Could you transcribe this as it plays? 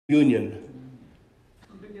Union.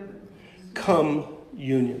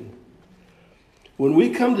 Communion. When we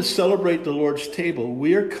come to celebrate the Lord's table,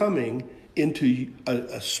 we are coming into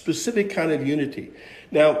a specific kind of unity.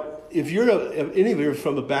 Now, if any of you are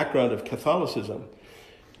from a background of Catholicism,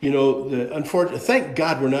 you know, thank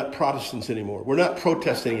God we're not Protestants anymore. We're not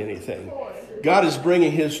protesting anything. God is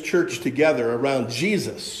bringing his church together around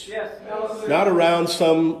Jesus, not around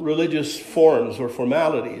some religious forms or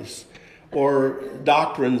formalities or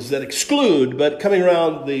doctrines that exclude, but coming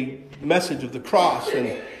around the message of the cross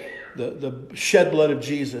and the shed blood of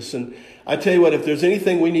Jesus. And I tell you what, if there's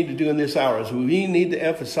anything we need to do in this hour, is we need to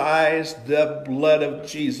emphasize the blood of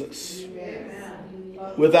Jesus.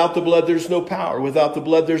 Without the blood, there's no power. Without the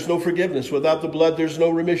blood, there's no forgiveness. Without the blood, there's no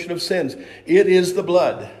remission of sins. It is the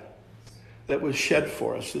blood that was shed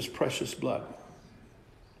for us, this precious blood.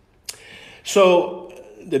 So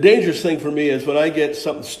the dangerous thing for me is when I get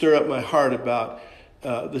something stir up my heart about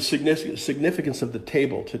the significance of the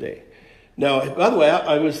table today. Now, by the way,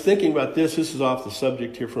 I was thinking about this. This is off the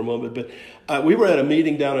subject here for a moment, but we were at a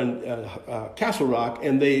meeting down in Castle Rock,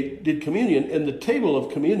 and they did communion. And the table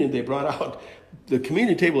of communion they brought out, the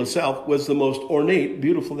communion table itself, was the most ornate,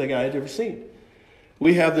 beautiful thing I had ever seen.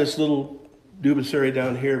 We have this little dubicary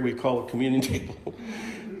down here we call a communion table.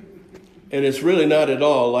 And it's really not at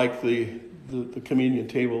all like the communion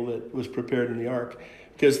table that was prepared in the ark.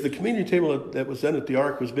 Because the communion table that was then at the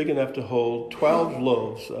ark was big enough to hold 12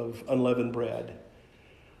 loaves of unleavened bread,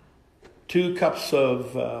 2 cups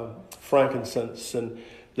of frankincense, and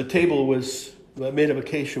the table was made of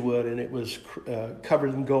acacia wood, and it was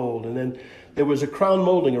covered in gold. And then there was a crown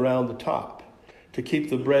molding around the top to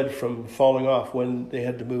keep the bread from falling off when they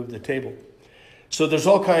had to move the table. So there's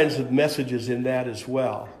all kinds of messages in that as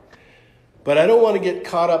well. But I don't want to get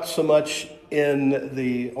caught up so much in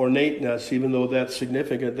the ornateness, even though that's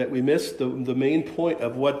significant, that we miss the main point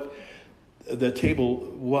of what the table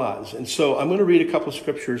was. And so I'm going to read a couple of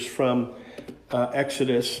scriptures from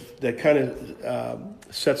Exodus that kind of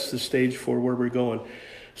sets the stage for where we're going.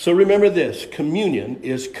 So remember this: communion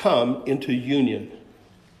is come into union.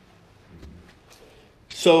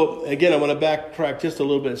 So again, I want to backtrack just a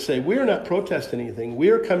little bit and say we're not protesting anything. We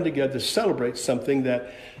are come together to celebrate something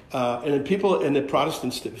that, and people in the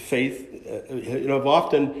Protestant faith, have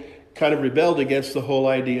often kind of rebelled against the whole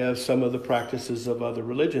idea of some of the practices of other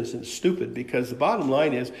religions. And it's stupid, because the bottom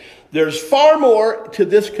line is there's far more to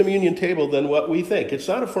this communion table than what we think. It's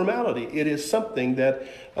not a formality. It is something that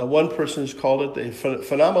one person has called it the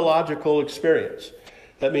phenomenological experience.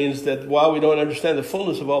 That means that while we don't understand the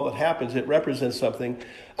fullness of all that happens, it represents something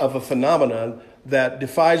of a phenomenon that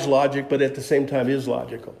defies logic, but at the same time is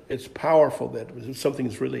logical. It's powerful that something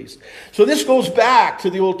is released. So this goes back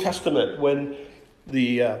to the Old Testament when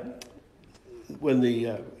the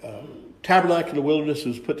tabernacle in the wilderness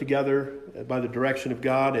was put together by the direction of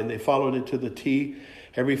God, and they followed it to the T.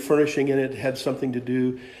 Every furnishing in it had something to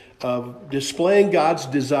do of displaying God's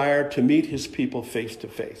desire to meet his people face to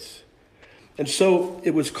face. And so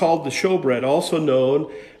it was called the showbread, also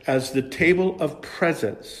known as the table of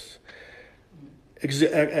presence.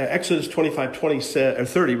 Exodus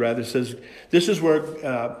 25:30 says, this is where,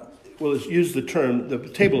 it's used the term, the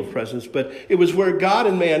table of presence, but it was where God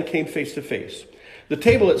and man came face to face. The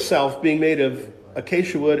table itself, being made of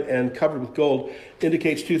acacia wood and covered with gold,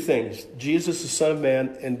 indicates 2 things: Jesus, the Son of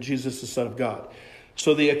Man, and Jesus, the Son of God.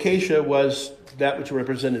 So the acacia was that which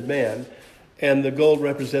represented man, and the gold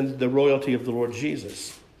represented the royalty of the Lord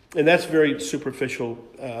Jesus. And that's a very superficial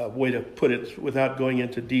way to put it without going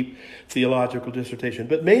into deep theological dissertation.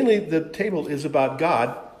 But mainly the table is about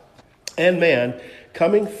God and man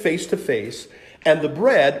coming face to face, and the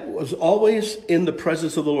bread was always in the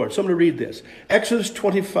presence of the Lord. So I'm going to read this. Exodus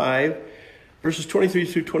 25, verses 23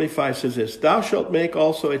 through 25 says this: Thou shalt make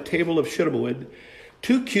also a table of shittim wood.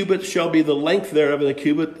 2 cubits shall be the length thereof, and the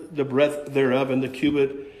cubit the breadth thereof, and the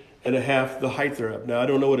cubit and a half the height thereof. Now, I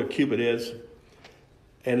don't know what a cubit is,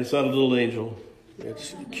 and it's not a little angel.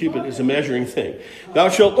 Cubit is a measuring thing. Thou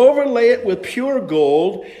shalt overlay it with pure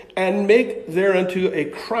gold, and make thereunto a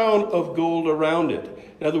crown of gold around it.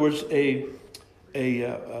 In other words, a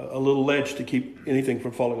little ledge to keep anything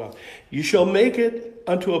from falling off. You shall make it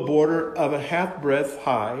unto a border of a half breadth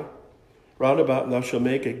high, round about, and thou shalt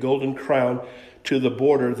make a golden crown to the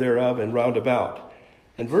border thereof, and round about.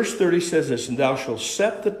 And verse 30 says this: And thou shalt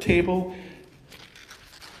set the table,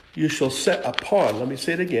 you shall set upon, let me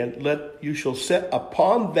say it again, you shall set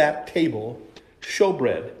upon that table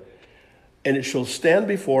showbread, and it shall stand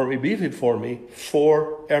before me, be before me,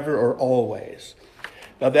 forever or always.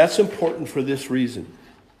 Now that's important for this reason.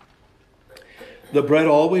 The bread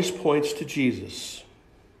always points to Jesus.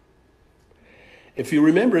 If you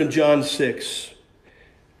remember in John 6,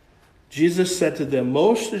 Jesus said to them,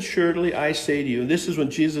 most assuredly I say to you, and this is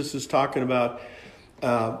when Jesus is talking about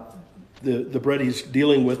the bread. He's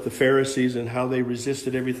dealing with the Pharisees and how they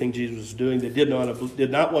resisted everything Jesus was doing. They did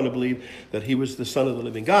not want to believe that he was the Son of the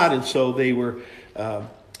living God, and so they were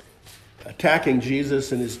attacking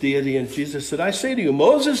Jesus and his deity. And Jesus said, I say to you,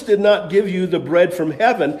 Moses did not give you the bread from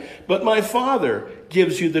heaven, but my Father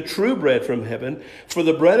gives you the true bread from heaven. For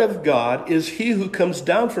the bread of God is he who comes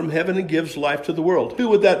down from heaven and gives life to the world. Who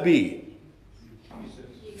would that be?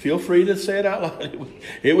 Jesus. Feel free to say it out loud.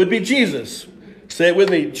 It would be Jesus. Say it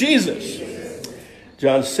with me, Jesus.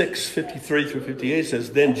 John 6:53-58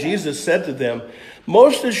 says, then Jesus said to them,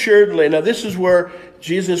 most assuredly, now this is where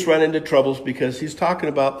Jesus ran into troubles because he's talking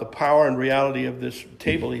about the power and reality of this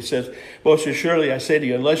table. He says, most assuredly I say to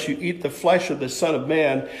you, unless you eat the flesh of the Son of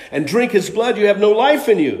Man and drink his blood, you have no life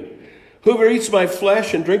in you. Whoever eats my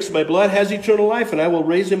flesh and drinks my blood has eternal life, and I will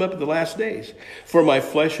raise him up at the last days. For my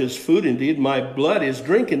flesh is food indeed, my blood is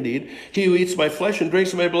drink indeed. He who eats my flesh and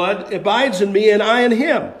drinks my blood abides in me, and I in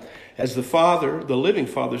him. As the Father, the living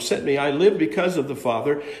Father, sent me, I live because of the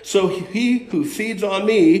Father. So he who feeds on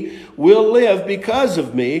me will live because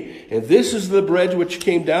of me. And this is the bread which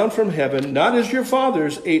came down from heaven, not as your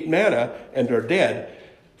fathers ate manna and are dead.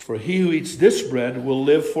 For he who eats this bread will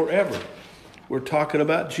live forever. We're talking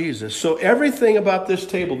about Jesus. So everything about this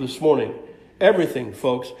table this morning, everything,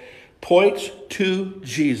 folks, points to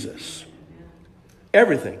Jesus.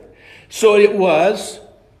 Everything. So it was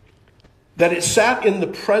that it sat in the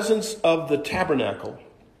presence of the tabernacle.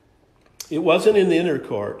 It wasn't in the inner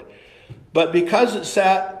court. But because it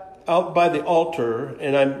sat out by the altar,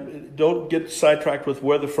 and don't get sidetracked with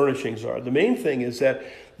where the furnishings are. The main thing is that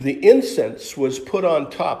the incense was put on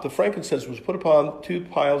top. The frankincense was put upon 2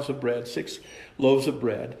 piles of bread, 6 loaves of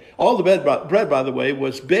bread. All the bread, by the way,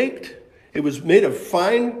 was baked. It was made of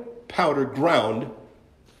fine powdered flour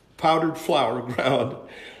ground.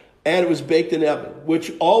 And it was baked in oven,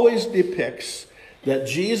 which always depicts that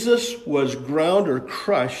Jesus was ground or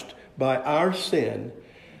crushed by our sin.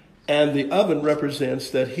 And the oven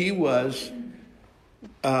represents that he was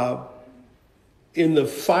in the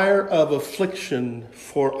fire of affliction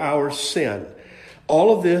for our sin.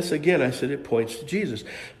 All of this, again, I said it points to Jesus.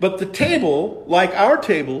 But the table, like our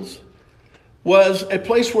tables, was a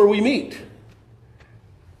place where we meet.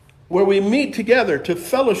 Where we meet together to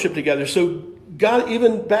fellowship together. So God,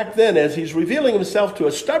 even back then, as he's revealing himself to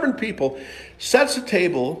a stubborn people, sets a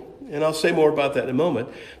table, and I'll say more about that in a moment,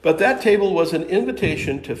 but that table was an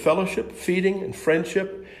invitation to fellowship, feeding, and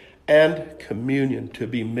friendship, and communion, to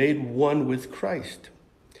be made one with Christ.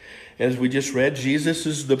 As we just read, Jesus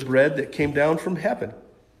is the bread that came down from heaven.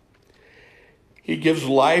 He gives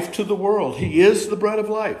life to the world. He is the bread of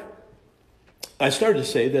life. I started to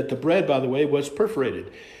say that the bread, by the way, was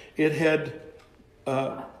perforated. It had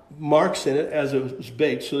marks in it as it was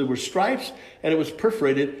baked. So there were stripes and it was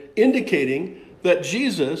perforated, indicating that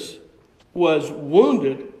Jesus was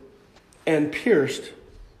wounded and pierced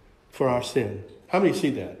for our sin. How many see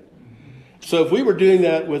that? So if we were doing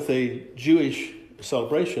that with a Jewish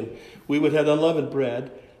celebration, we would have unleavened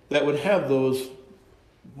bread that would have those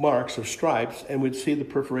marks or stripes, and we'd see the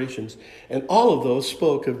perforations. And all of those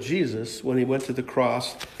spoke of Jesus when he went to the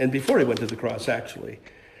cross, and before he went to the cross, actually.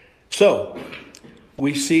 So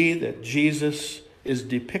we see that Jesus is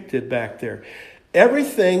depicted back there.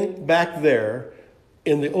 Everything back there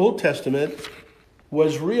in the Old Testament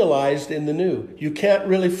was realized in the New. You can't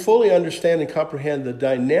really fully understand and comprehend the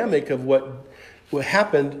dynamic of what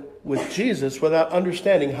happened with Jesus without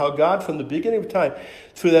understanding how God, from the beginning of time,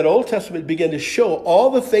 through that Old Testament, began to show all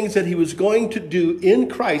the things that he was going to do in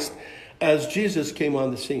Christ as Jesus came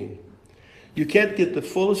on the scene. You can't get the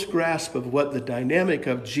fullest grasp of what the dynamic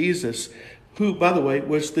of Jesus, who, by the way,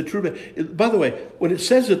 was the true bread. By the way, when it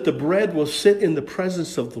says that the bread will sit in the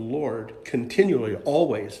presence of the Lord continually,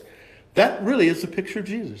 always, that really is a picture of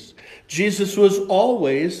Jesus. Jesus was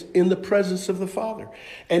always in the presence of the Father.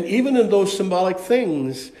 And even in those symbolic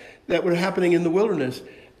things that were happening in the wilderness,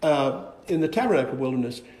 in the tabernacle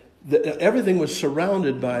wilderness, everything was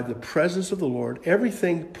surrounded by the presence of the Lord.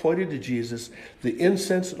 Everything pointed to Jesus, the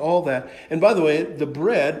incense and all that. And by the way, the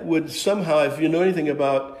bread would somehow, if you know anything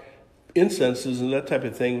about incenses and that type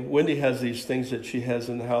of thing, Wendy has these things that she has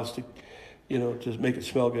in the house to, to make it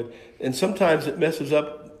smell good. And sometimes it messes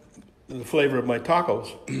up the flavor of my tacos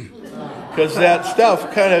because that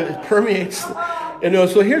stuff kind of permeates.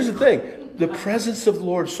 So here's the thing. The presence of the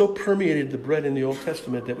Lord so permeated the bread in the Old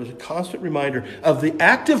Testament that was a constant reminder of the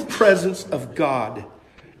active presence of God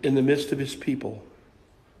in the midst of his people.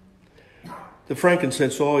 The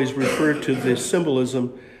frankincense always referred to the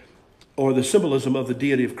symbolism or the symbolism of the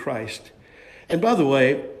deity of Christ. And by the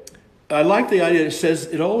way, I like the idea that it says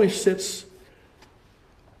it always sits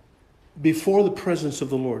before the presence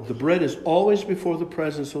of the Lord. The bread is always before the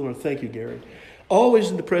presence of the Lord. Thank you, Gary.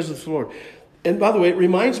 Always in the presence of the Lord. And by the way, it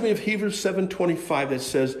reminds me of Hebrews 7:25 that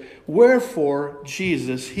says, wherefore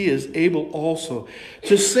Jesus, he is able also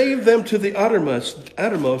to save them to the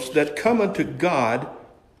uttermost that come unto God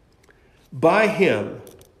by him,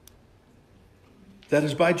 that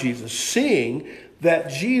is by Jesus, seeing that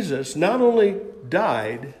Jesus not only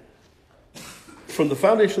died from the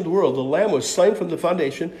foundation of the world, the Lamb was slain from the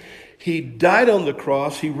foundation, he died on the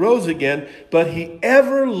cross, he rose again, but he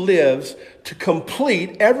ever lives to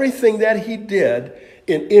complete everything that he did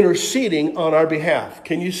in interceding on our behalf.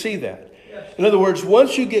 Can you see that? Yes. In other words,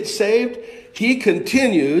 once you get saved, he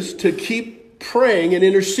continues to keep praying and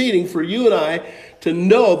interceding for you and I to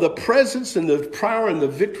know the presence and the power and the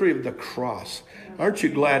victory of the cross. Aren't you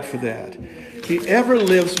glad for that? He ever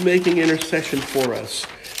lives making intercession for us.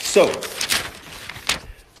 So,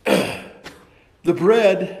 the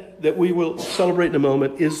bread that we will celebrate in a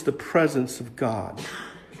moment is the presence of God.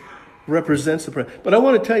 Represents the presence. But I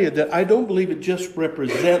want to tell you that I don't believe it just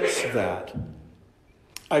represents that.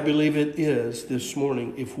 I believe it is this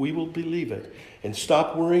morning, if we will believe it and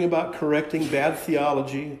stop worrying about correcting bad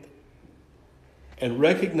theology and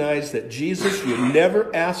recognize that Jesus would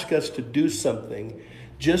never ask us to do something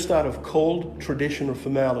just out of cold tradition or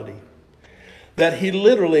formality. That he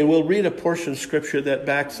literally, and we'll read a portion of scripture that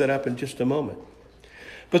backs that up in just a moment.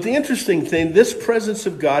 But the interesting thing, this presence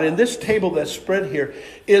of God and this table that's spread here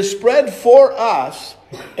is spread for us.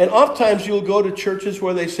 And oftentimes you'll go to churches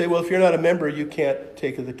where they say, well, if you're not a member, you can't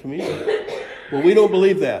take the communion. Well, we don't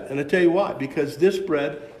believe that. And I tell you why. Because this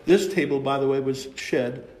bread, this table, by the way, was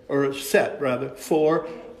set for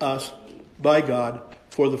us by God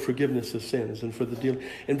for the forgiveness of sins and for the deal.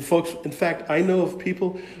 And folks, in fact, I know of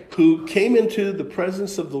people who came into the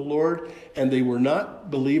presence of the Lord and they were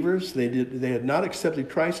not believers. They had not accepted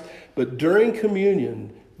Christ. But during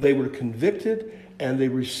communion, they were convicted and they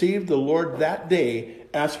received the Lord that day,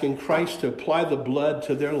 asking Christ to apply the blood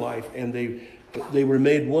to their life. And they were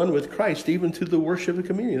made one with Christ, even through the worship of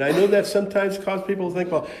communion. I know that sometimes causes people to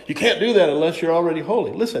think, well, you can't do that unless you're already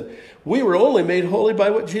holy. Listen, we were only made holy by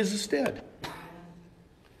what Jesus did.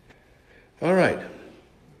 All right.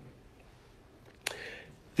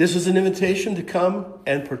 This is an invitation to come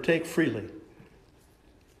and partake freely.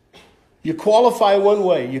 You qualify one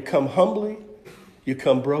way. You come humbly, you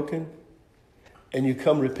come broken, and you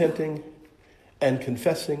come repenting and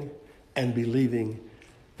confessing and believing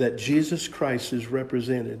that Jesus Christ is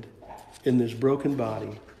represented in this broken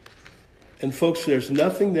body. And folks, there's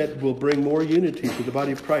nothing that will bring more unity to the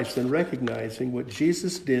body of Christ than recognizing what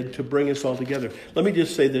Jesus did to bring us all together. Let me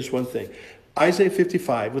just say this one thing. Isaiah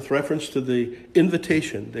 55, with reference to the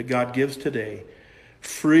invitation that God gives today,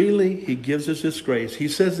 freely he gives us this grace. He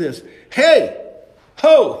says this, hey,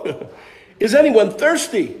 ho, is anyone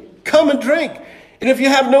thirsty? Come and drink. And if you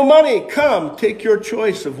have no money, come, take your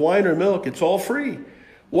choice of wine or milk. It's all free.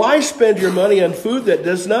 Why spend your money on food that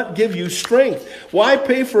does not give you strength? Why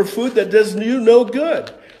pay for food that does you no good?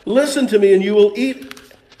 Listen to me and you will eat.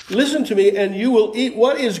 Listen to me and you will eat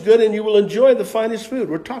what is good and you will enjoy the finest food.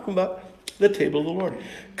 We're talking about the table of the Lord.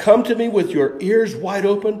 Come to me with your ears wide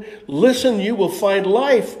open. Listen, you will find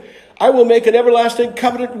life. I will make an everlasting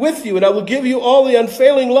covenant with you and I will give you all the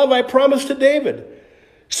unfailing love I promised to David.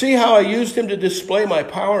 See how I used him to display my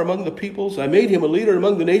power among the peoples. I made him a leader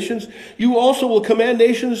among the nations. You also will command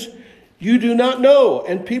nations you do not know,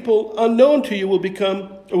 and people unknown to you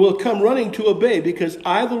will come running to obey, because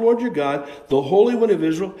I, the Lord your God, the Holy One of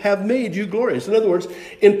Israel, have made you glorious. In other words,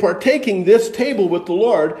 in partaking this table with the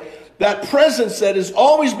Lord, that presence that is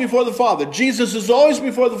always before the Father, Jesus is always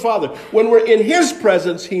before the Father. When we're in his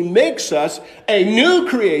presence, he makes us a new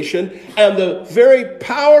creation, and the very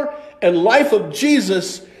power and life of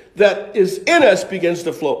Jesus that is in us begins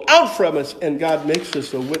to flow out from us, and God makes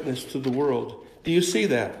us a witness to the world. Do you see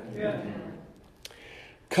that? Yeah.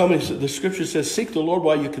 The scripture says, seek the Lord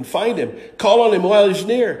while you can find him. Call on him while he's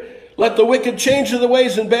near. Let the wicked change their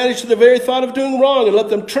ways and banish the very thought of doing wrong, and let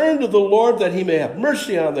them turn to the Lord that he may have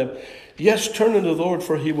mercy on them. Yes, turn unto the Lord,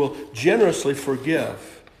 for he will generously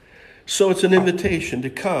forgive. So it's an invitation to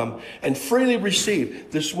come and freely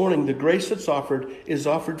receive. This morning, the grace that's offered is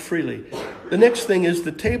offered freely. The next thing is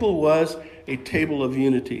the table was a table of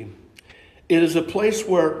unity. It is a place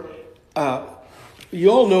where, you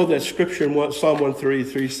all know that scripture in Psalm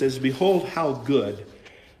 133 says, behold how good,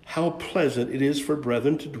 how pleasant it is for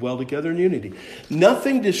brethren to dwell together in unity.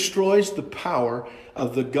 Nothing destroys the power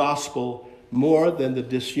of the gospel more than the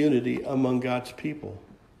disunity among God's people.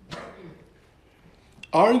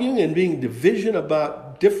 arguing and being division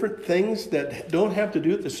about different things that don't have to do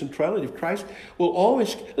with the centrality of Christ will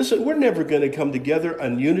always, listen, we're never going to come together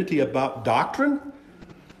on unity about doctrine.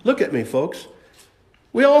 Look at me, folks.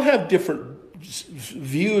 We all have different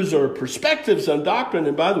views or perspectives on doctrine.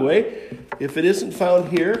 And by the way, if it isn't found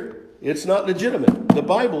here, it's not legitimate. The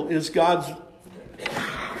Bible is God's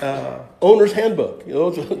owner's handbook. You know,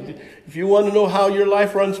 if you want to know how your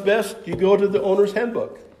life runs best, you go to the owner's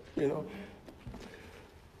handbook. You know.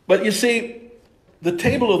 But you see, the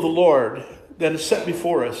table of the Lord that is set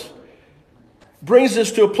before us brings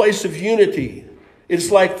us to a place of unity.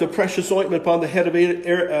 It's like the precious ointment upon the head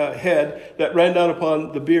that ran down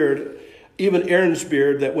upon the beard, even Aaron's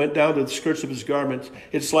beard that went down to the skirts of his garments.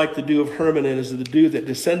 It's like the dew of Hermon, and is the dew that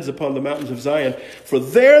descends upon the mountains of Zion. For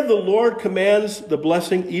there the Lord commands the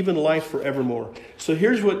blessing, even life forevermore. So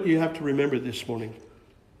here's what you have to remember this morning.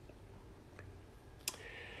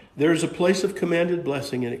 There's a place of commanded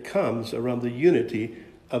blessing, and it comes around the unity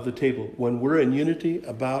of the table. When we're in unity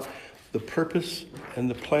about the purpose and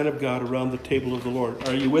the plan of God around the table of the Lord.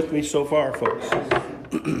 Are you with me so far, folks?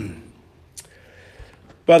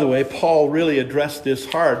 By the way, Paul really addressed this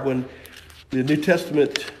hard when the New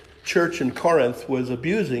Testament church in Corinth was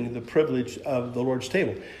abusing the privilege of the Lord's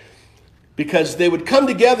table. Because they would come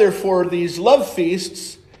together for these love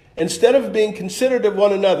feasts. Instead of being considerate of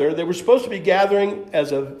one another, they were supposed to be gathering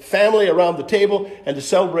as a family around the table and to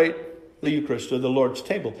celebrate the Eucharist, or the Lord's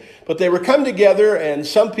table. But they were come together, and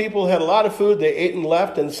some people had a lot of food, they ate and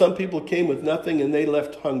left, and some people came with nothing, and they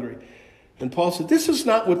left hungry. And Paul said, this is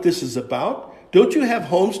not what this is about. Don't you have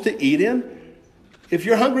homes to eat in? If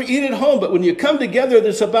you're hungry, eat at home. But when you come together,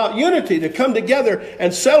 it's about unity, to come together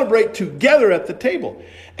and celebrate together at the table.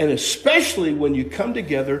 And especially when you come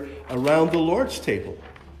together around the Lord's table.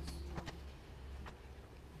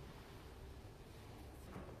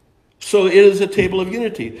 So it is a table of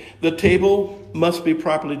unity. The table must be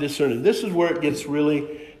properly discerned. And this is where it gets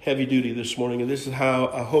really heavy duty this morning. And this is how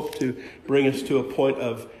I hope to bring us to a point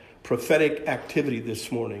of prophetic activity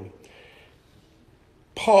this morning.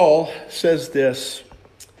 Paul says this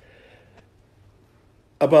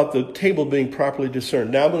about the table being properly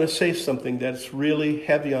discerned. Now I'm going to say something that's really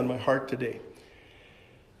heavy on my heart today.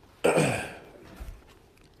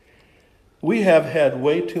 We have had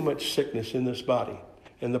way too much sickness in this body.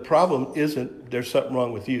 And the problem isn't there's something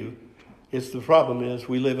wrong with you. It's the problem is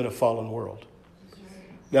we live in a fallen world.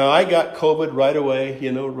 Now, I got COVID right away,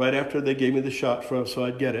 right after they gave me the shot so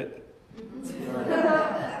I'd get it.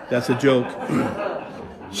 That's a joke.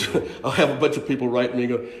 I'll have a bunch of people write me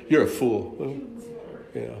and go, you're a fool.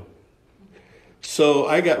 Well, So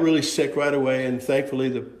I got really sick right away, and thankfully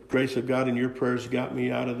the grace of God and your prayers got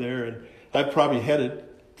me out of there. And I probably had it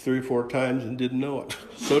 3 or 4 times and didn't know it.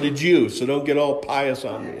 So did you. So don't get all pious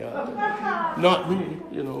on me. Not me,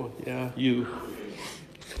 you.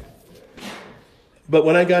 But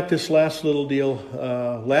when I got this last little deal,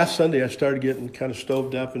 last Sunday I started getting kind of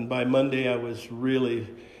stoved up, and by Monday I was really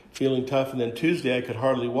feeling tough, and then Tuesday I could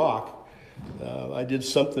hardly walk. I did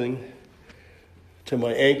something to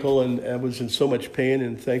my ankle, and I was in so much pain,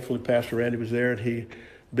 and thankfully Pastor Randy was there, and he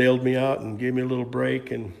bailed me out and gave me a little break,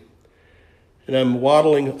 and I'm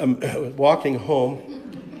walking home,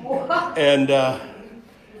 and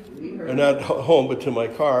not home, but to my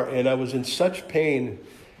car, and I was in such pain,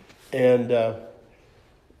 and got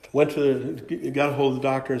a hold of the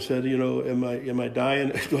doctor and said, am I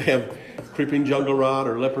dying? Do I have creeping jungle rot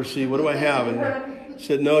or leprosy? What do I have? And he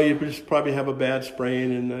said, no, you just probably have a bad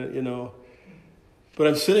sprain, and But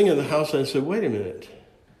I'm sitting in the house, and I said, wait a minute.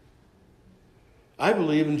 I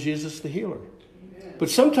believe in Jesus the healer. But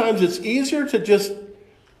sometimes it's easier to just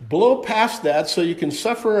blow past that so you can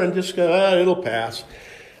suffer and just go, it'll pass.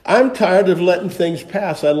 I'm tired of letting things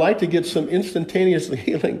pass. I'd like to get some instantaneous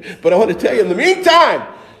healing. But I want to tell you, in the meantime,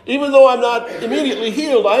 even though I'm not immediately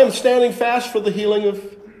healed, I am standing fast for the healing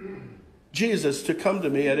of Jesus to come to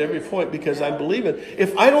me at every point, because I believe it.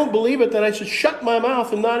 If I don't believe it, then I should shut my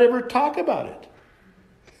mouth and not ever talk about it.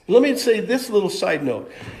 Let me say this little side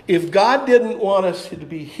note. If God didn't want us to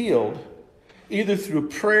be healed, either through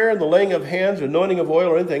prayer and the laying of hands, anointing of oil,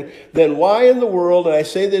 or anything, then why in the world, and I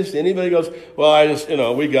say this to anybody who goes,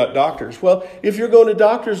 well, we got doctors. Well, if you're going to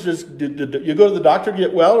doctors, you go to the doctor to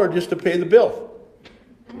get well, or just to pay the bill?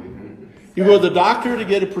 You go to the doctor to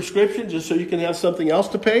get a prescription just so you can have something else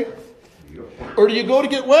to pay? Or do you go to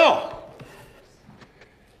get well?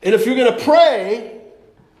 And if you're going to pray,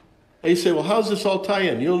 and you say, well, how does this all tie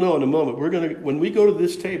in? You'll know in a moment. When we go to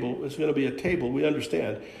this table, it's going to be a table, we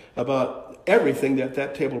understand, about everything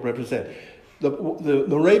that table represents. The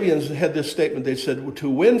Moravians had this statement. They said, to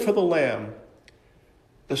win for the Lamb,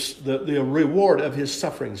 the reward of his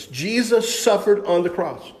sufferings. Jesus suffered on the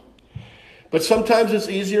cross. But sometimes it's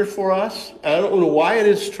easier for us, I don't know why it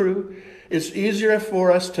is true, it's easier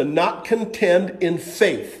for us to not contend in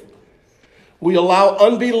faith. We allow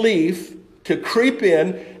unbelief to creep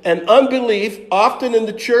in, and unbelief often in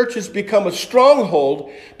the church has become a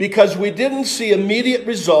stronghold because we didn't see immediate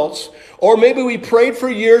results, or maybe we prayed for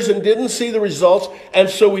years and didn't see the results, and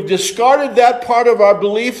so we discarded that part of our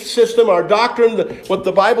belief system, our doctrine, what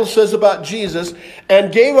the Bible says about Jesus,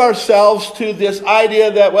 and gave ourselves to this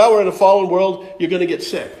idea that, well, we're in a fallen world, you're going to get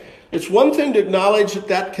sick. It's one thing to acknowledge that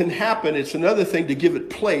that can happen. It's another thing to give it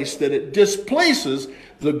place, that it displaces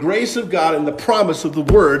the grace of God and the promise of the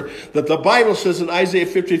word that the Bible says in Isaiah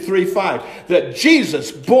 53:5, that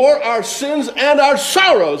Jesus bore our sins and our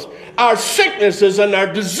sorrows, our sicknesses and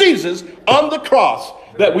our diseases on the cross,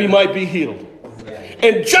 that we might be healed.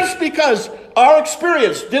 And just because our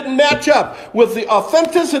experience didn't match up with the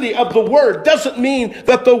authenticity of the word doesn't mean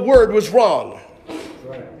that the word was wrong.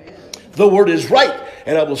 The word is right,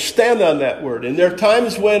 and I will stand on that word. And there are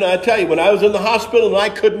times when, I tell you, when I was in the hospital and I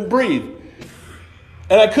couldn't breathe,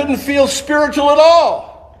 and I couldn't feel spiritual at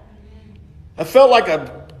all. I felt like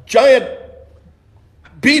a giant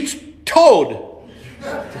beached toad.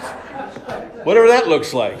 Whatever that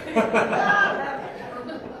looks like.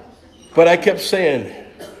 But I kept saying,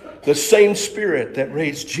 the same spirit that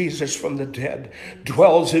raised Jesus from the dead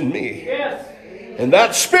dwells in me. Yes. And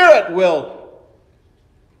that spirit will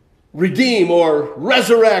redeem or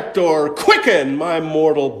resurrect or quicken my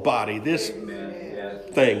mortal body. This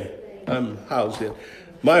thing I'm housed in.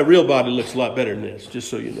 My real body looks a lot better than this, just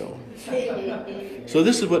so you know. So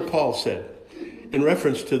this is what Paul said in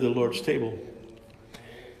reference to the Lord's table.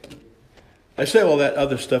 I say all that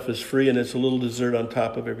other stuff is free and it's a little dessert on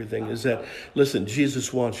top of everything. Is that, listen,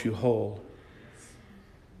 Jesus wants you whole.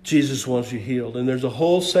 Jesus wants you healed. And there's a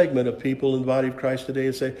whole segment of people in the body of Christ today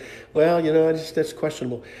that say, well, that's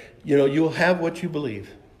questionable. You'll have what you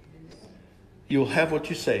believe. You'll have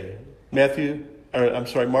what you say. Mark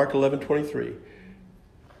 11:23.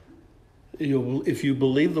 If you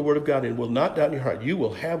believe the word of God and will not doubt in your heart, you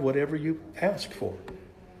will have whatever you ask for.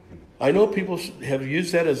 I know people have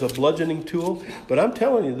used that as a bludgeoning tool, but I'm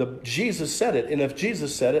telling you, Jesus said it. And if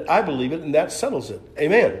Jesus said it, I believe it, and that settles it.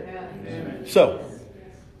 Amen. Amen. So,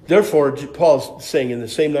 therefore, Paul's saying in the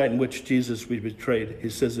same night in which Jesus was betrayed, he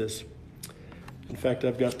says this. In fact,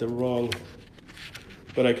 I've got the wrong,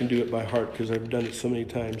 but I can do it by heart because I've done it so many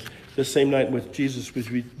times. The same night in which Jesus was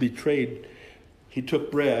betrayed, he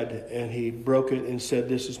took bread and he broke it and said,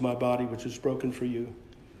 this is my body which is broken for you.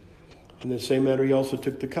 In the same manner, he also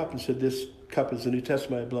took the cup and said, this cup is the New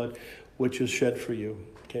Testament blood which is shed for you.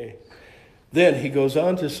 Okay. Then he goes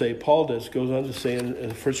on to say, goes on to say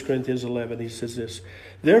in 1 Corinthians 11, he says this,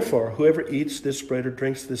 therefore, whoever eats this bread or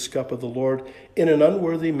drinks this cup of the Lord in an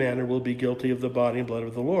unworthy manner will be guilty of the body and blood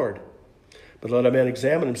of the Lord. But let a man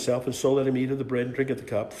examine himself, and so let him eat of the bread and drink of the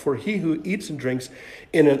cup. For he who eats and drinks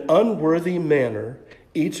in an unworthy manner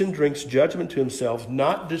eats and drinks judgment to himself,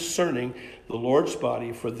 not discerning the Lord's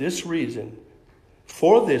body. For this reason,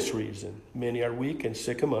 many are weak and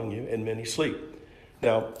sick among you, and many sleep.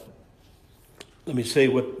 Now, let me say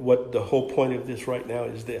what the whole point of this right now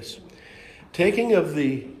is this. Taking of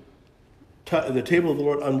the table of the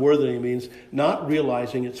Lord unworthily means not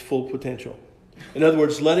realizing its full potential. In other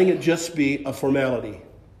words, letting it just be a formality.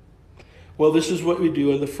 Well, this is what we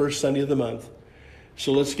do on the first Sunday of the month.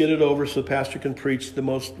 So let's get it over so the pastor can preach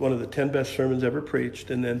one of the 10 best sermons ever preached,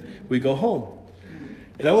 and then we go home.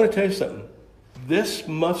 And I want to tell you something. This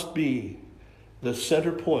must be the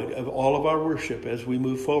center point of all of our worship as we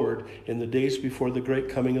move forward in the days before the great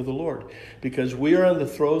coming of the Lord. Because we are on the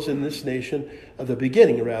throes in this nation, of the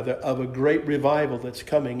beginning rather, of a great revival that's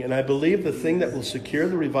coming. And I believe the thing that will secure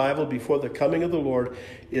the revival before the coming of the Lord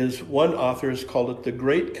is, one author has called it the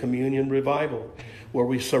Great Communion Revival, where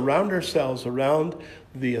we surround ourselves around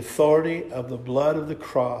the authority of the blood of the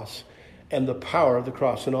cross and the power of the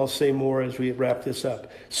cross. And I'll say more as we wrap this up.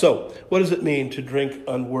 So, what does it mean to drink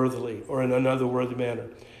unworthily or in another worthy manner?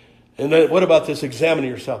 And then what about this examining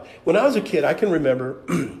yourself? When I was a kid, I can remember,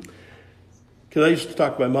 because I used to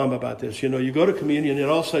talk to my mom about this. You go to communion and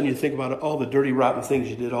all of a sudden you think about all the dirty, rotten things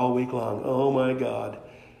you did all week long. Oh my God.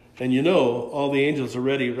 And all the angels are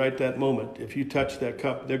ready right that moment. If you touch that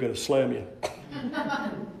cup, they're going to slam you.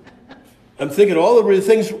 I'm thinking all the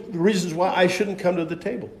reasons why I shouldn't come to the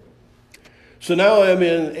table. So now I'm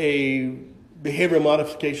in a behavioral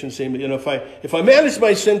modification saying, if I manage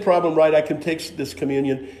my sin problem right, I can take this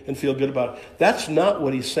communion and feel good about it. That's not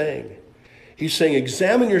what he's saying. He's saying,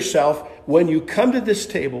 examine yourself when you come to this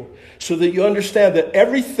table so that you understand that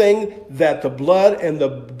everything that the blood and the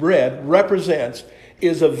bread represents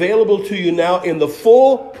is available to you now in the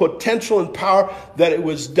full potential and power that it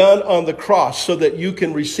was done on the cross, so that you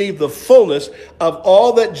can receive the fullness of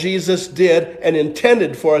all that Jesus did and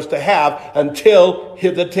intended for us to have until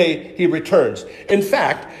the day he returns. In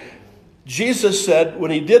fact, Jesus said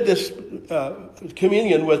when he did this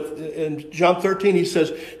communion in John 13, he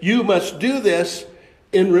says, you must do this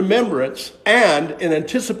in remembrance and in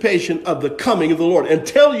anticipation of the coming of the Lord.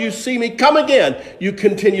 Until you see me come again, you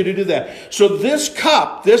continue to do that. So this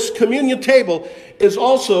cup, this communion table, is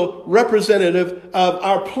also representative of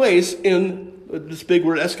our place in this big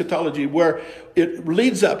word eschatology, where it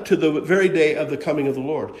leads up to the very day of the coming of the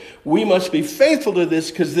Lord. We must be faithful to this,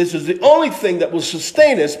 because this is the only thing that will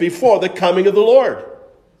sustain us before the coming of the Lord.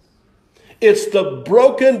 It's the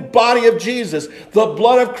broken body of Jesus, the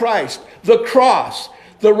blood of Christ, the cross,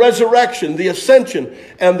 the resurrection, the ascension,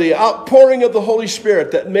 and the outpouring of the Holy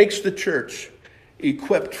Spirit that makes the church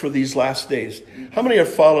equipped for these last days. How many are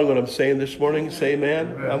following what I'm saying this morning? Say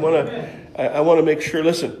amen. I want to make sure,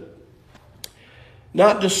 listen,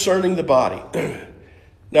 not discerning the body.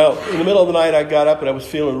 Now, in the middle of the night, I got up and I was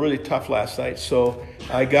feeling really tough last night. So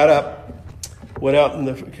I got up, went out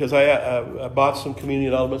because I bought some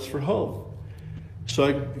communion elements for home.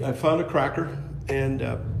 So I found a cracker and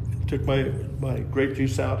took my grape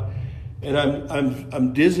juice out, and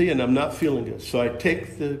I'm dizzy and I'm not feeling good. So I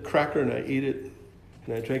take the cracker and I eat it,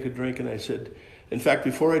 and I take a drink, and I said, in fact,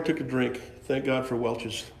 before I took a drink, thank God for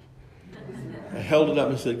Welch's. I held it up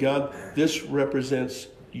and said, God, this represents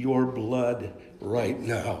your blood right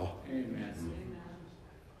now. Amen.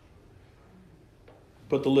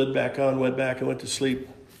 Put the lid back on, went back and went to sleep.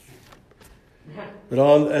 But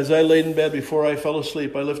as I laid in bed before I fell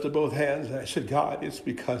asleep, I lifted both hands and I said, God, it's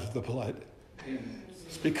because of the blood.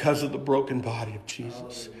 It's because of the broken body of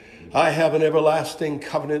Jesus. I have an everlasting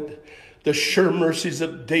covenant, the sure mercies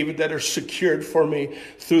of David that are secured for me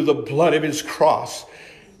through the blood of his cross.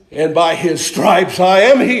 And by his stripes I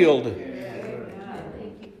am healed.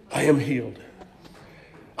 I am healed.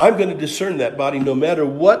 I'm going to discern that body no matter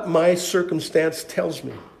what my circumstance tells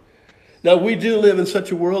me. Now, we do live in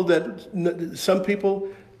such a world that some people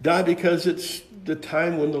die because it's the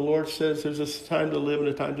time when the Lord says there's a time to live and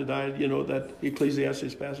a time to die. You know, that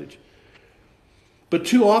Ecclesiastes passage. But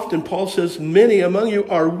too often, Paul says, many among you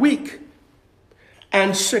are weak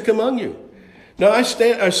and sick among you. Now, I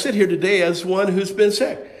sit here today as one who's been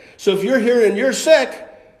sick. So if you're here and you're sick,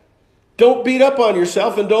 don't beat up on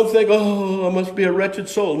yourself and don't think, oh, I must be a wretched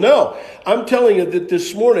soul. No, I'm telling you that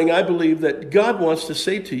this morning I believe that God wants to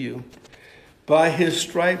say to you, by his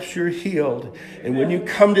stripes you're healed. And when you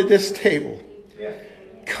come to this table,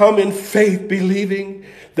 come in faith, believing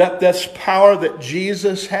that this power that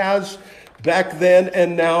Jesus has back then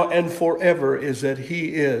and now and forever is that he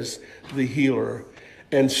is the healer.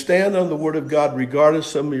 And stand on the word of God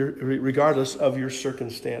regardless of your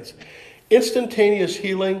circumstance. Instantaneous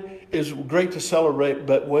healing is great to celebrate,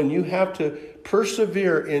 but when you have to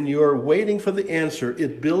persevere in your waiting for the answer,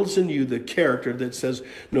 it builds in you the character that says,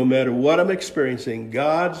 no matter what I'm experiencing,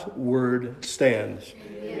 God's word stands.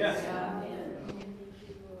 Yes.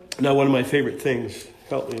 Now, one of my favorite things,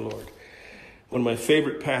 help me, Lord, one of my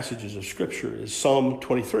favorite passages of Scripture is Psalm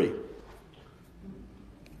 23.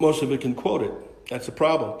 Most of it can quote it. That's the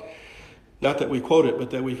problem. Not that we quote it,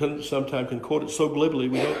 but that we sometimes can quote it so glibly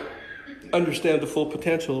we don't understand the full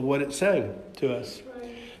potential of what it's saying to us.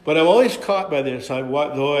 But I'm always caught by this.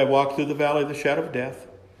 Though I walk through the valley of the shadow of death.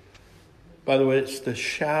 By the way, it's the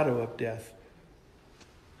shadow of death.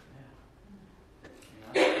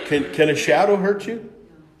 Can a shadow hurt you?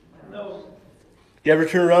 No. You ever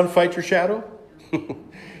turn around and fight your shadow? You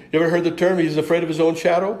ever heard the term, he's afraid of his own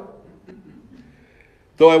shadow?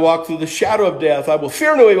 Though I walk through the shadow of death, I will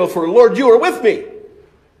fear no evil, for Lord, you are with me.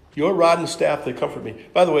 Your rod and staff, they comfort me.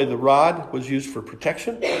 By the way, the rod was used for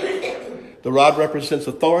protection. The rod represents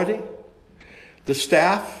authority. The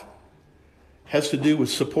staff has to do with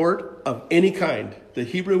support of any kind. The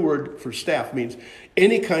Hebrew word for staff means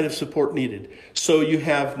any kind of support needed. So you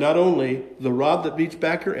have not only the rod that beats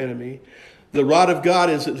back your enemy, the rod of God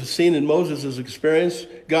is seen in Moses' experience.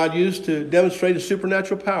 God used to demonstrate his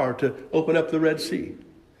supernatural power to open up the Red Sea.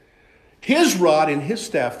 His rod and his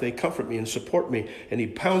staff, they comfort me and support me, and he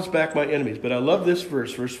pounds back my enemies. But I love this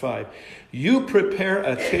verse, verse 5. You prepare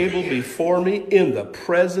a table before me in the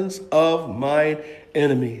presence of mine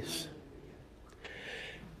enemies.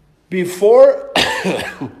 Before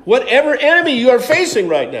whatever enemy you are facing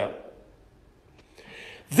right now,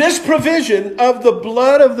 this provision of the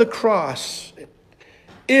blood of the cross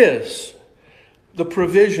is the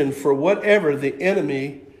provision for whatever the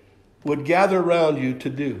enemy would gather around you to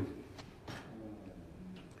do.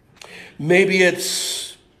 Maybe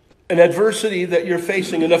it's an adversity that you're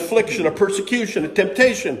facing, an affliction, a persecution, a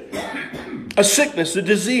temptation, a sickness, a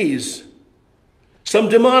disease, some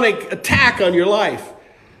demonic attack on your life.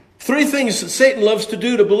 3 things that Satan loves to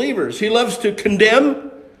do to believers. He loves to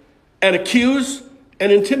condemn and accuse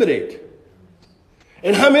and intimidate.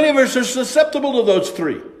 And how many of us are susceptible to those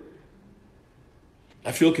 3?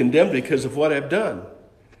 I feel condemned because of what I've done.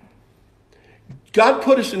 God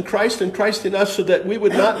put us in Christ and Christ in us so that we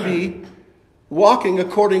would not be walking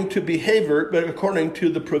according to behavior, but according to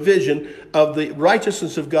the provision of the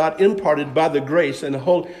righteousness of God imparted by the grace and the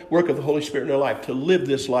whole work of the Holy Spirit in our life to live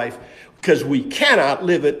this life, because we cannot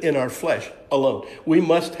live it in our flesh alone. We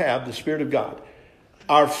must have the Spirit of God.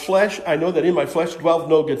 Our flesh, I know that in my flesh dwelleth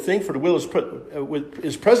no good thing, for the will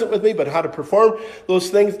is present with me, but how to perform those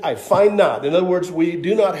things I find not. In other words, we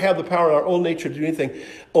do not have the power in our own nature to do anything.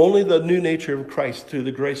 Only the new nature of Christ, through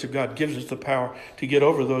the grace of God, gives us the power to get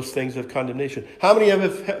over those things of condemnation. How many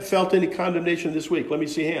have felt any condemnation this week? Let me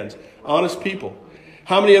see hands. Honest people.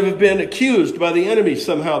 How many have been accused by the enemy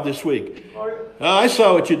somehow this week? I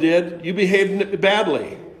saw what you did. You behaved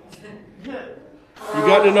badly. You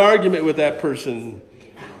got in an argument with that person.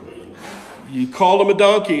 You called them a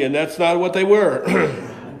donkey, and that's not what they were.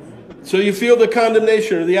 So you feel the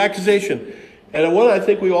condemnation or the accusation. And what I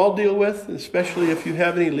think we all deal with, especially if you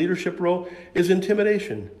have any leadership role, is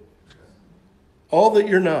intimidation. All that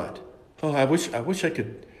you're not. Oh, I wish I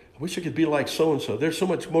could be like so and so. They're so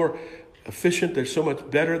much more efficient. They're so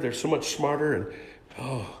much better. They're so much smarter.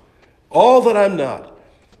 And all that I'm not.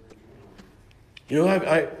 You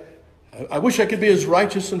know, I wish I could be as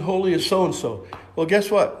righteous and holy as so and so. Well,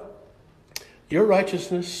 guess what? Your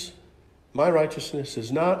righteousness, my righteousness, is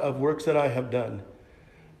not of works that I have done,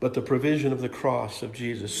 but the provision of the cross of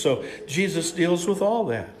Jesus. So Jesus deals with all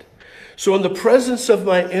that. So in the presence of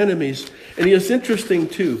my enemies, and it's interesting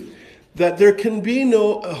too, that there can be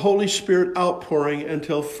no Holy Spirit outpouring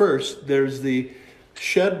until first there's the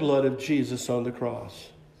shed blood of Jesus on the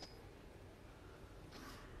cross.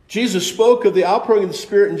 Jesus spoke of the outpouring of the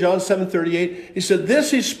Spirit in John 7:38. He said,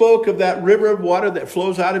 this he spoke of that river of water that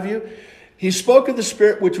flows out of you. He spoke of the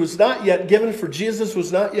Spirit which was not yet given, for Jesus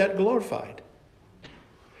was not yet glorified.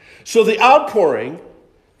 So the outpouring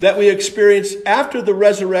that we experience after the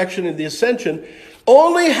resurrection and the ascension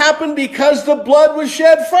only happened because the blood was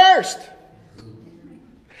shed first.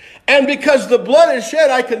 And because the blood is shed,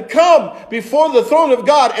 I can come before the throne of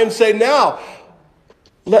God and say, now,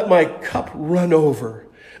 let my cup run over.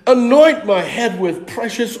 Anoint my head with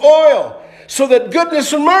precious oil, so that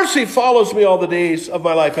goodness and mercy follows me all the days of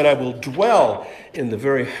my life, and I will dwell in the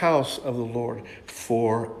very house of the Lord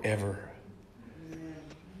forever.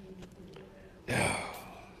 Hallelujah.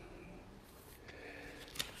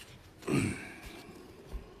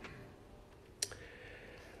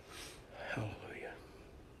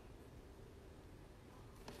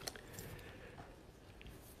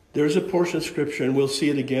 There's a portion of Scripture, and we'll see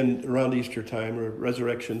it again around Easter time or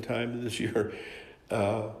resurrection time this year.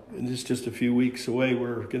 And it's just a few weeks away.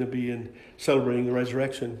 We're going to be celebrating the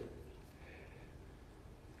resurrection.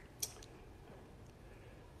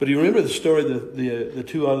 But do you remember the story, the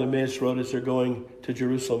 2 on the Emmaus Road as they're going to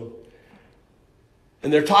Jerusalem?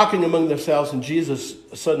 And they're talking among themselves, and Jesus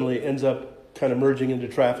suddenly ends up kind of merging into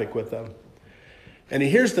traffic with them. And he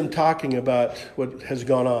hears them talking about what has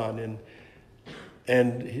gone on.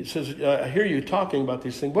 And he says, I hear you talking about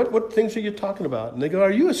these things. What things are you talking about? And they go,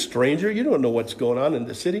 are you a stranger? You don't know what's going on in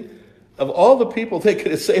the city. Of all the people they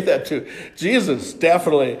could say that to, Jesus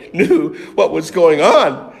definitely knew what was going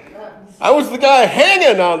on. I was the guy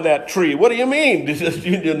hanging on that tree. What do you mean?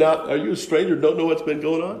 Are you a stranger, don't know what's been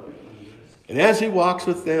going on? And as he walks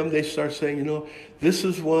with them, they start saying, this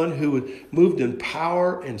is one who moved in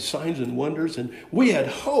power and signs and wonders. And we had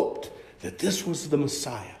hoped that this was the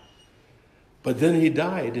Messiah. But then he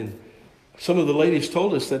died, and some of the ladies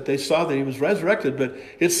told us that they saw that he was resurrected, but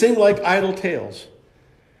it seemed like idle tales.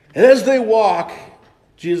 And as they walk,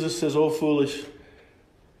 Jesus says, oh, foolish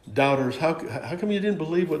doubters, how come you didn't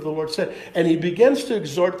believe what the Lord said? And he begins to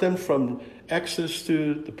exhort them from Exodus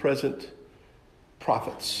to the present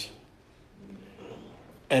prophets.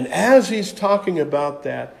 And as he's talking about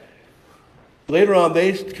that, later on,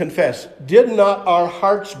 they confess, did not our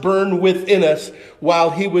hearts burn within us while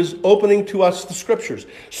he was opening to us the Scriptures?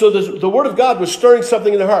 So the Word of God was stirring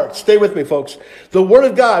something in their hearts. Stay with me, folks. The Word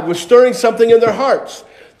of God was stirring something in their hearts.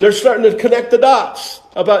 They're starting to connect the dots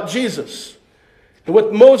about Jesus. And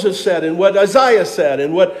what Moses said, and what Isaiah said,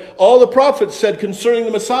 and what all the prophets said concerning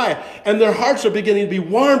the Messiah. And their hearts are beginning to be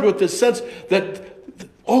warmed with this sense that,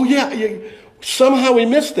 oh yeah, somehow we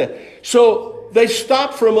missed it. So they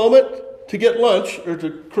stopped for a moment to get lunch, or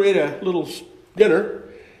to create a little dinner.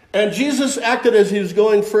 And Jesus acted as he was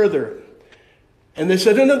going further. And they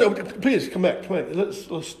said, no, please, come back. Let's.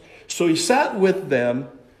 So he sat with them.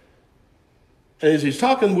 And as he's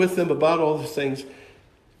talking with them about all these things,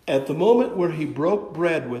 at the moment where he broke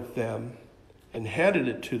bread with them and handed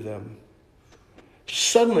it to them,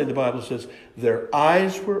 suddenly the Bible says their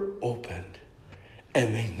eyes were opened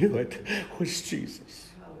and they knew it was Jesus.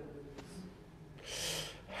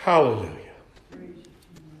 Hallelujah.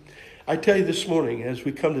 I tell you this morning, as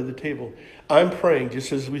we come to the table, I'm praying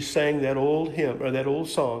just as we sang that old hymn or that old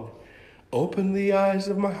song, open the eyes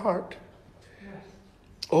of my heart.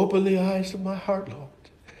 Open the eyes of my heart, Lord.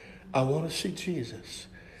 I want to see Jesus.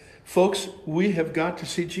 Folks, we have got to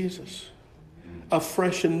see Jesus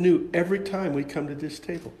afresh and new every time we come to this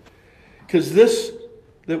table. Because this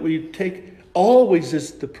that we take always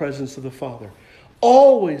is the presence of the Father.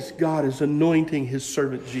 Always God is anointing his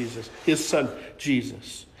servant Jesus, his son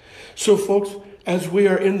Jesus. So folks, as we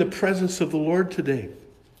are in the presence of the Lord today,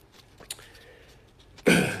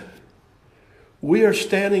 we are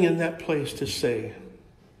standing in that place to say,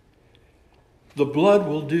 the blood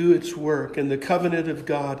will do its work, and the covenant of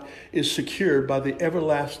God is secured by the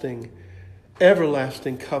everlasting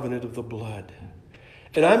covenant of the blood.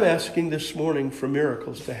 And I'm asking this morning for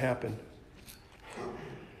miracles to happen.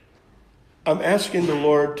 I'm asking the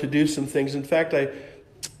Lord to do some things. In fact, I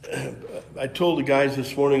told the guys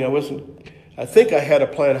this morning I think I had a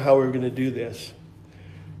plan how we were going to do this.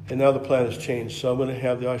 And now the plan has changed. So I'm going to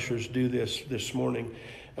have the ushers do this morning.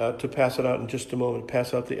 To pass it out in just a moment,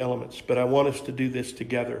 pass out the elements. But I want us to do this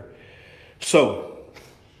together. So,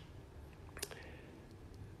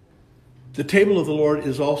 the table of the Lord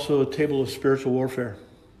is also a table of spiritual warfare.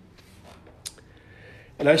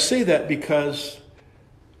 And I say that because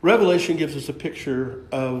Revelation gives us a picture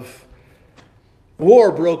of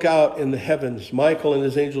war broke out in the heavens. Michael and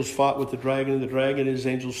his angels fought with the dragon, and the dragon and his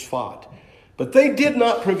angels fought. But they did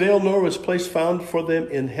not prevail, nor was place found for them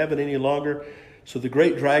in heaven any longer. So the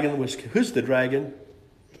great dragon who's the dragon?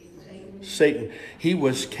 Satan. He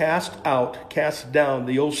was cast out, cast down,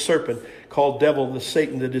 the old serpent called devil, the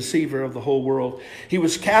Satan, the deceiver of the whole world. He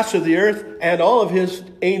was cast to the earth and all of his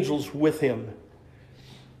angels with him.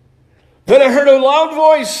 Then I heard a loud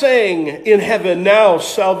voice saying in heaven, now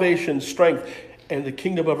salvation, strength, and the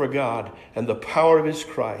kingdom of our God and the power of his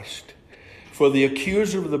Christ. For the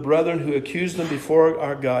accuser of the brethren who accused them before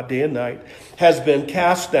our God day and night has been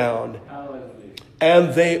cast down.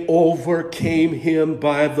 And they overcame him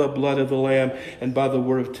by the blood of the Lamb and by the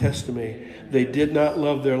word of testimony. They did not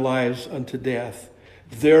love their lives unto death.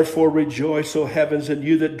 Therefore rejoice, O heavens, and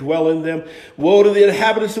you that dwell in them. Woe to the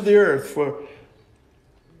inhabitants of the earth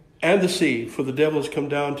and the sea, for the devil has come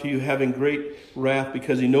down to you having great wrath,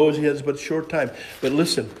 because he knows he has but a short time. But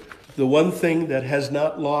listen, the one thing that has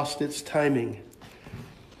not lost its timing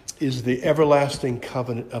is the everlasting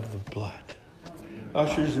covenant of the blood.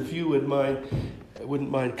 Ushers, if you wouldn't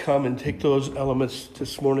mind come and take those elements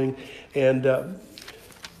this morning. And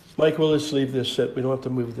Mike, we'll just leave this set. We don't have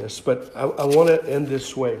to move this. But I want to end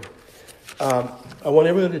this way. I want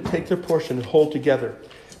everyone to take their portion and hold together,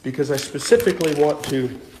 because I specifically want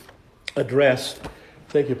to address.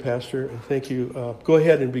 Thank you, Pastor, and thank you. Go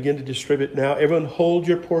ahead and begin to distribute now. Everyone hold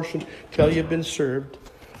your portion till you've been served,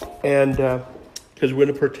 and because we're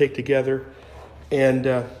going to partake together.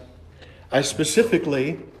 And I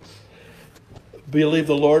specifically believe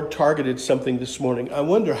the Lord targeted something this morning. I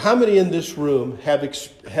wonder how many in this room have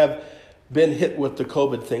been hit with the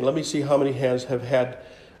COVID thing. Let me see how many hands have had,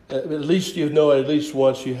 at least at least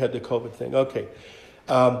once you had the COVID thing. Okay.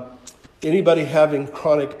 Anybody having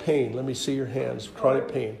chronic pain? Let me see your hands.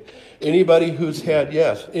 Chronic pain. Anybody who's had,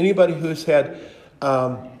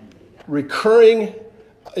 recurring,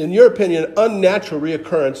 in your opinion, unnatural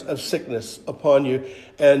reoccurrence of sickness upon you,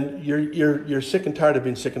 and you're sick and tired of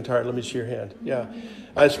being sick and tired. Let me see your hand. Yeah.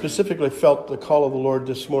 I specifically felt the call of the Lord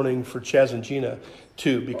this morning for Chaz and Gina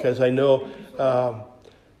too, because I know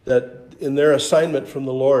that in their assignment from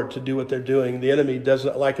the Lord to do what they're doing, the enemy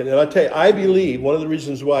doesn't like it. And I tell you, I believe one of the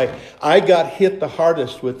reasons why I got hit the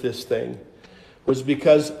hardest with this thing was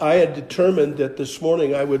because I had determined that this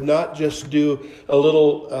morning I would not just do a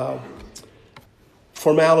little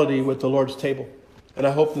formality with the Lord's table. And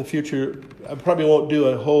I hope in the future, I probably won't do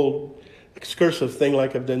a whole excursive thing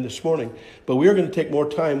like I've done this morning. But we're going to take more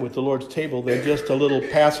time with the Lord's table than just a little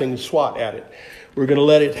passing swat at it. We're going to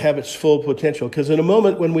let it have its full potential. Because in a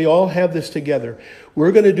moment when we all have this together,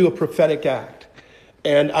 we're going to do a prophetic act.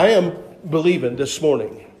 And I am believing this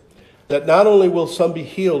morning that not only will some be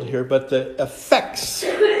healed here, but the effects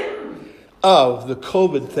of the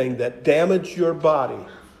COVID thing that damaged your body.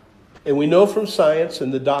 And we know from science,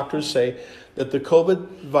 and the doctors say, that the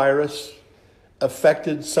COVID virus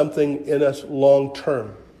affected something in us long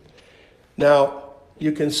term. Now,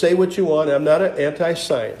 you can say what you want. I'm not an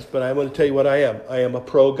anti-science, but I'm going to tell you what I am. I am a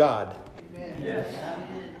pro-God. Yes.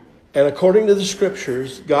 And according to the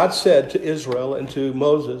scriptures, God said to Israel and to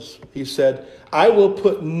Moses, he said, I will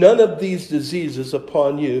put none of these diseases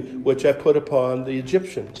upon you, which I put upon the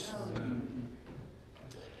Egyptians.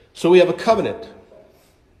 So we have a covenant.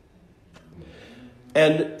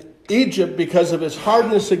 And Egypt, because of its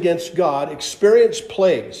hardness against God, experienced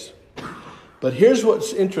plagues. But here's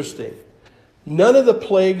what's interesting. None of the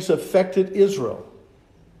plagues affected Israel.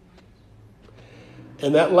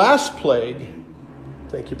 And that last plague,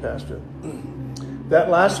 thank you, Pastor. That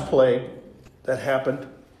last plague that happened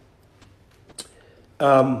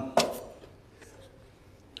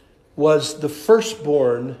was the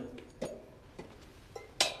firstborn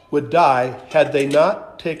would die had they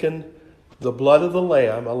not taken the blood of the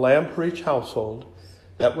lamb, a lamb for each household,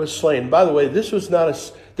 that was slain. By the way, this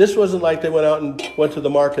wasn't like they went out and went to the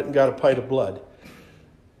market and got a pint of blood.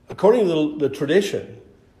 According to the tradition,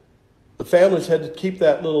 the families had to keep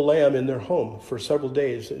that little lamb in their home for several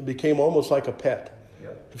days. It became almost like a pet.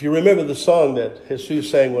 Yep. If you remember the song that Jesus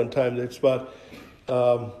sang one time, it's about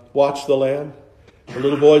watch the lamb. The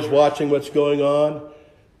little boy's watching what's going on.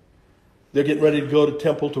 They're getting ready to go to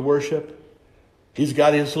temple to worship. He's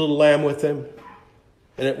got his little lamb with him.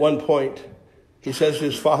 And at one point, he says to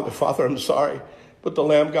his father, Father, I'm sorry, but the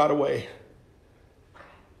lamb got away.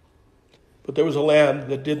 But there was a lamb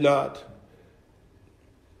that did not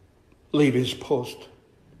leave his post.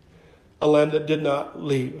 A lamb that did not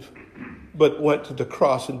leave, but went to the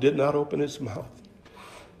cross and did not open his mouth,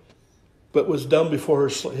 but was dumb before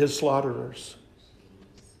his slaughterers.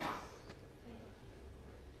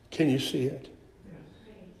 Can you see it?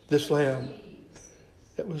 This lamb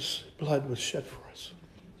that was blood was shed for us.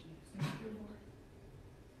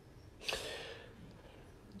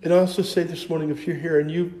 And I also say this morning, if you're here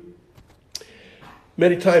and you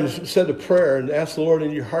many times said a prayer and asked the Lord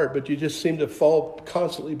in your heart, but you just seem to fall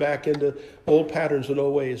constantly back into old patterns and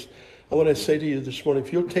old ways, I want to say to you this morning,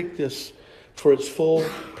 if you'll take this for its full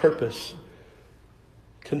purpose,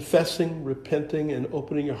 confessing, repenting, and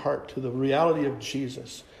opening your heart to the reality of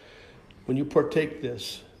Jesus, when you partake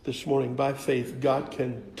this morning by faith, God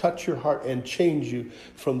can touch your heart and change you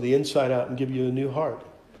from the inside out and give you a new heart.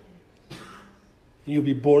 You'll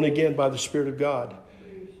be born again by the Spirit of God.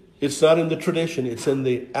 It's not in the tradition. It's in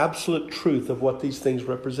the absolute truth of what these things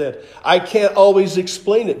represent. I can't always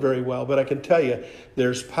explain it very well, but I can tell you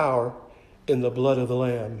there's power in the blood of the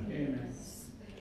Lamb. Amen.